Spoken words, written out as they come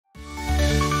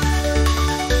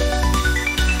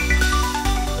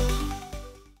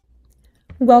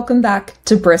Welcome back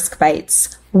to Brisk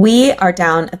Bites. We are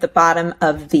down at the bottom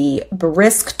of the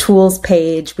Brisk Tools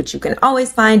page, which you can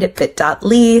always find at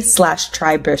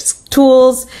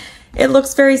bit.ly/tryBriskTools. It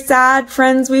looks very sad,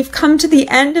 friends. We've come to the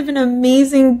end of an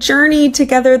amazing journey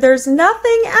together. There's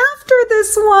nothing after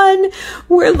this one.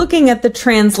 We're looking at the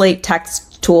Translate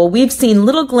Text tool. We've seen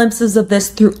little glimpses of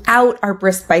this throughout our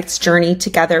Brisk Bites journey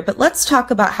together, but let's talk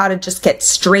about how to just get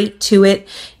straight to it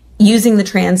using the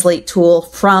Translate tool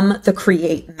from the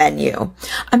Create menu.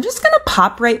 I'm just going to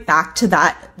pop right back to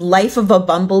that Life of a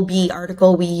Bumblebee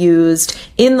article we used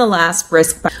in the last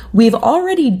Brisk Bite. We've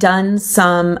already done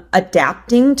some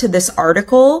adapting to this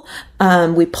article.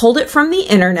 We pulled it from the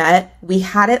internet. We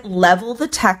had it level the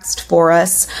text for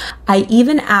us. I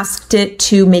even asked it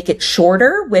to make it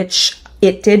shorter, which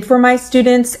it did for my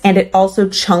students, and it also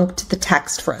chunked the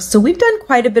text for us. So we've done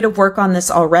quite a bit of work on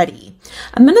this already.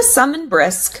 I'm going to summon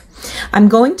Brisk. I'm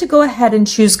going to go ahead and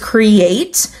choose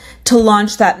Create to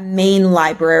launch that main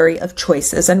library of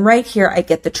choices. And right here, I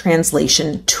get the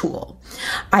translation tool.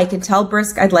 I can tell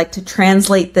Brisk I'd like to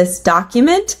translate this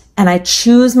document, and I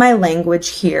choose my language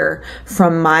here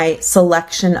from my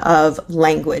selection of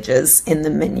languages in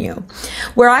the menu.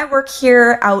 Where I work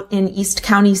here out in East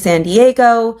County, San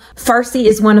Diego, Farsi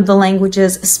is one of the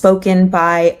languages spoken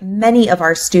by many of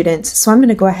our students, so I'm going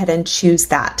to go ahead and choose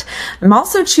that. I'm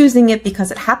also choosing it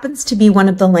because it happens to be one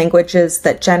of the languages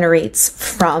that generates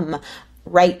from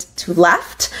right to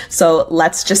left. So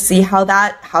let's just see how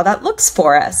that looks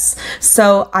for us.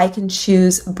 So I can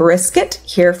choose Brisket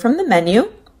here from the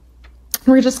menu.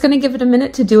 We're just going to give it a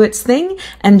minute to do its thing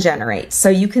and generate. So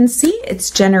you can see it's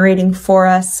generating for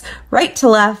us right to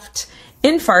left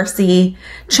in Farsi,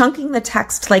 chunking the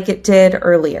text like it did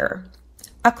earlier.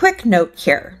 A quick note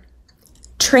here.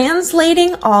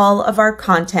 Translating all of our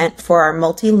content for our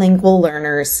multilingual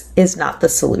learners is not the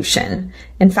solution.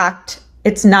 In fact,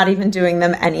 it's not even doing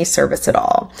them any service at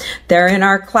all. They're in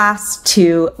our class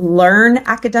to learn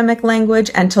academic language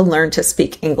and to learn to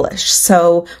speak English.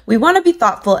 So we want to be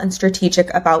thoughtful and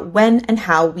strategic about when and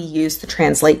how we use the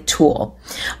Translate tool.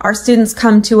 Our students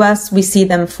come to us, we see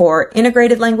them for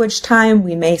integrated language time,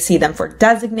 we may see them for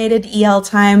designated EL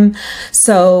time.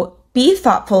 So be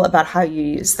thoughtful about how you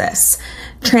use this.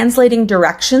 Translating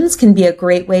directions can be a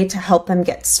great way to help them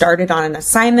get started on an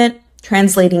assignment.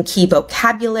 Translating key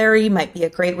vocabulary might be a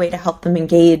great way to help them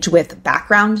engage with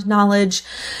background knowledge.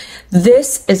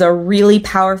 This is a really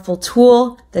powerful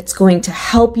tool that's going to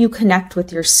help you connect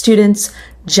with your students.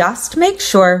 Just make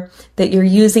sure that you're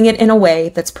using it in a way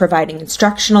that's providing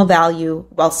instructional value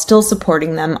while still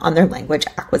supporting them on their language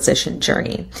acquisition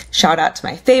journey. Shout out to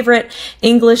my favorite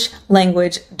English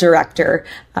language director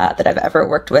that I've ever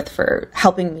worked with for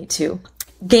helping me to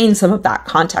gain some of that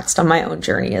context on my own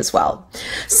journey as well.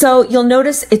 So you'll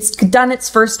notice it's done its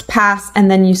first pass,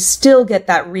 and then you still get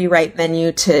that rewrite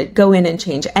menu to go in and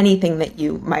change anything that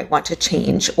you might want to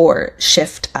change or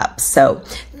shift up. So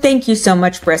thank you so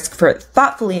much, Brisk, for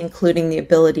thoughtfully including the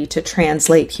ability to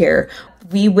translate here.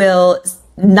 We will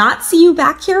not see you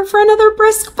back here for another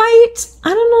Brisk Bite.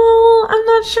 I don't know. I'm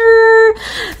not sure.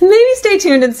 Maybe stay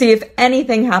tuned and see if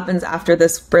anything happens after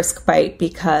this Brisk Bite,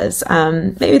 because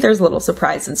maybe there's a little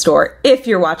surprise in store if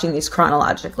you're watching these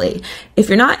chronologically. If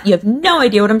you're not, you have no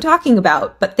idea what I'm talking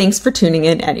about, but thanks for tuning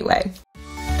in anyway.